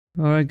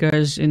Alright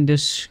guys, in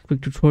this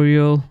quick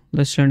tutorial,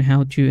 let's learn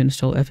how to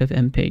install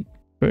FFmpeg.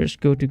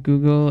 First, go to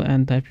Google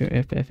and type your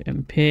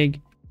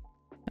FFmpeg.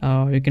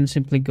 You can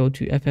simply go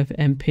to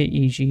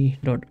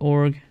ffmpeg.org.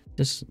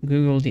 Just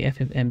Google the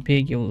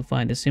FFmpeg, you will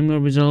find a similar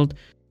result.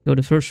 Go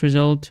to first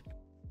result,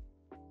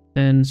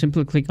 then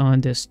simply click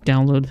on this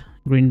download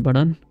green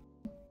button.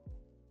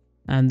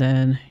 And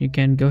then you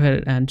can go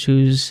ahead and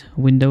choose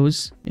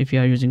Windows if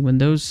you are using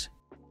Windows,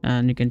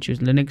 and you can choose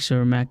Linux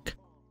or Mac.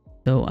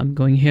 So I'm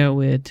going here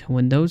with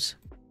Windows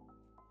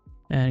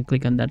and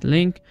click on that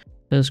link.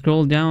 So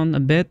scroll down a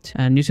bit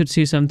and you should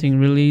see something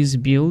release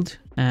build,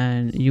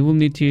 and you will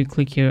need to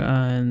click here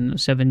on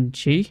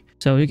 7G.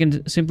 So you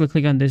can simply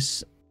click on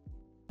this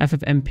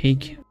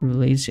FFmpeg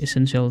release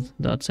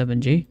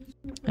essential.7G,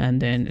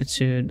 and then it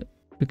should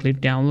quickly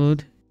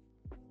download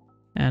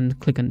and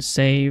click on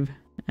save,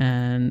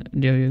 and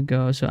there you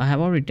go. So I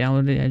have already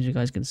downloaded it, as you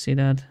guys can see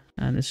that,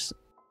 and it's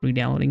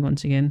re-downloading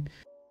once again.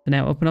 So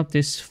now open up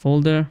this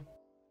folder.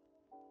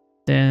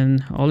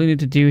 Then all you need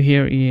to do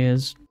here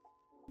is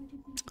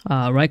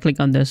right click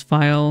on this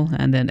file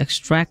and then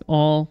extract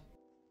all,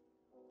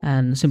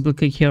 and simply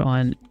click here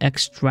on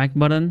extract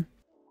button.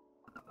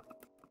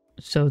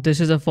 So this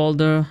is a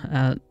folder,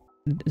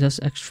 just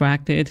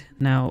extract it.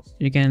 Now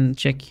you can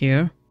check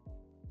here,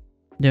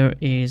 there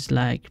is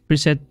like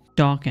preset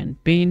dock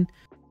and bin.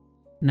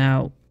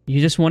 Now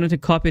you just wanted to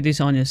copy this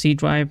on your C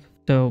drive,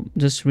 so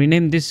just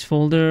rename this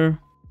folder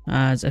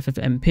as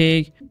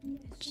FFmpeg.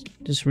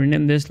 Just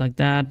rename this like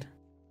that.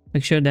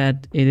 Make sure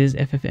that it is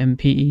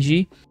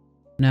FFmpeg.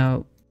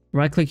 Now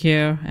right click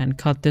here and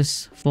cut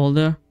this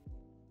folder.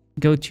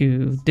 Go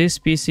to this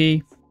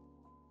PC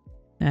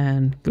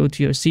and go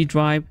to your C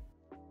drive.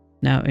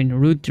 Now in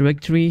root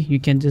directory,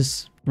 you can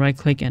just right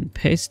click and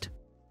paste,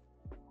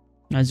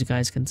 as you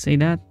guys can see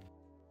that.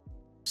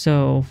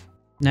 So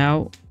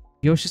now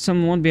your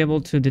system won't be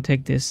able to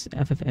detect this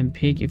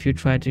FFmpeg if you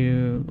try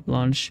to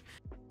launch.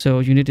 So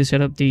you need to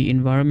set up the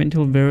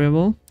environmental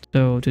variable.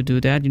 So to do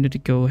that, you need to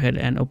go ahead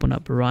and open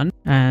up run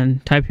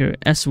and type here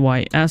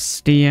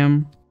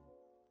sysdm.cpl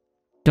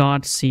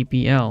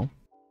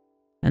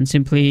and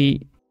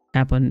simply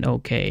tap on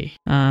OK.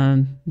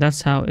 And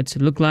that's how it's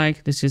look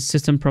like. This is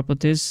system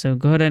properties. So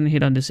go ahead and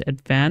hit on this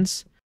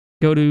advanced.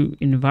 Go to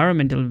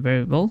environmental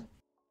variable.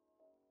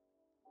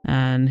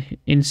 And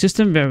in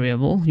system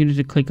variable, you need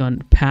to click on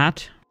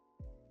path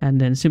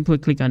and then simply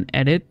click on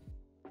edit.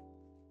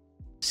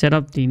 Set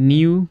up the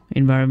new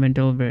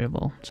environmental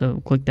variable.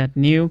 So click that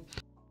new,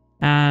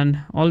 and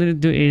all you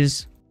need to do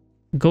is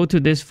go to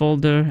this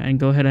folder and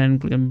go ahead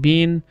and click on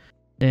bin.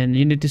 Then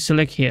you need to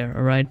select here.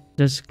 All right,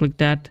 just click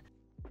that.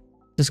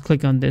 Just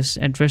click on this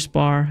address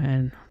bar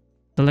and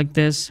select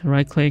this.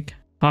 Right click,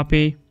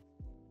 copy,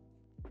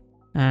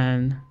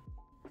 and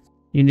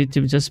you need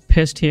to just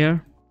paste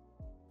here,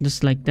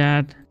 just like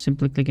that.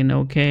 Simply click on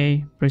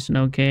OK, press on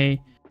OK,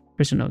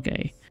 press on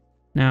OK.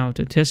 Now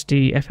to test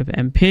the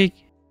FFmpeg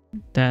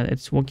that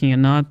it's working or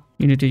not,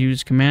 you need to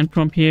use command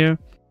prompt here,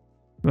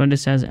 run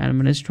this as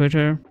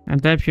administrator,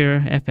 and type here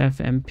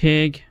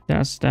FFmpeg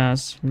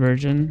 --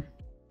 version,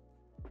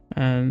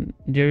 and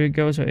there you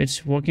go. So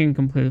it's working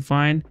completely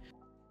fine.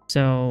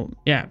 So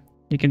yeah,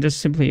 you can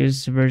just simply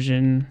use the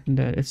version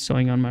that it's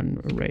showing on my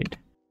rate.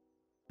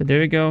 So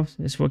there you go,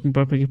 it's working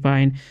perfectly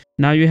fine.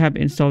 Now you have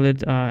installed it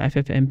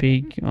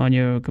FFmpeg on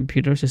your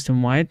computer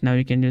system wide. Now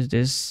you can use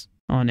this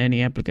on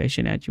any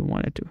application that you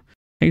wanted to.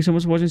 Thank you so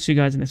much for watching. See you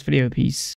guys in the next video. Peace.